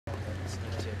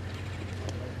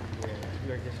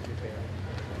just prepare.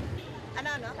 Ano,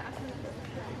 no?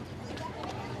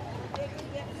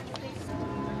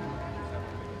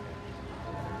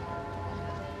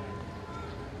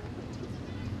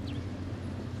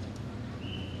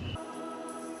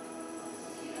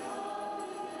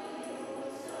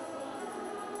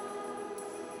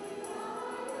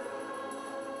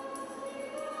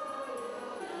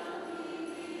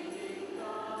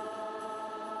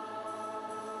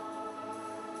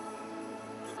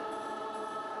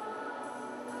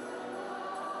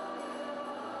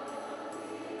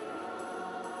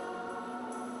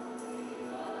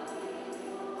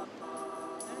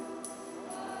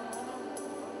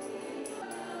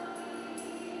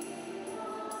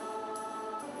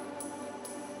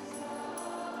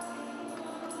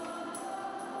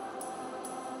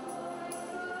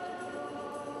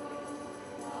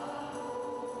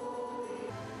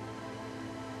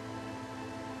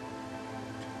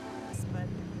 But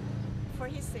for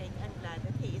his sake, I'm glad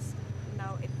that he is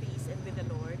now at peace and with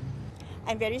the Lord.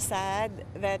 I'm very sad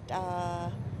that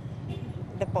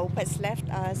the Pope has left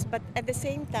us, but at the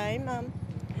same time,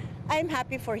 I'm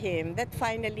happy for him that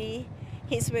finally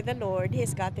he's with the Lord,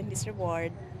 he's gotten his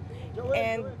reward.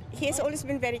 And he has always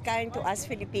been very kind to us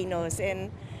Filipinos,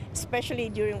 and especially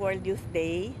during World Youth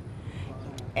Day.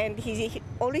 And he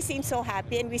always seems so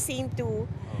happy, and we seem to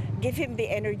give him the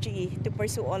energy to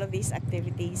pursue all of these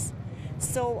activities.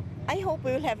 So I hope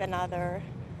we will have another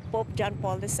Pope John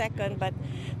Paul II, but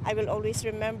I will always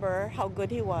remember how good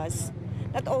he was,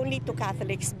 not only to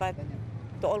Catholics, but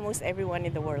to almost everyone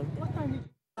in the world.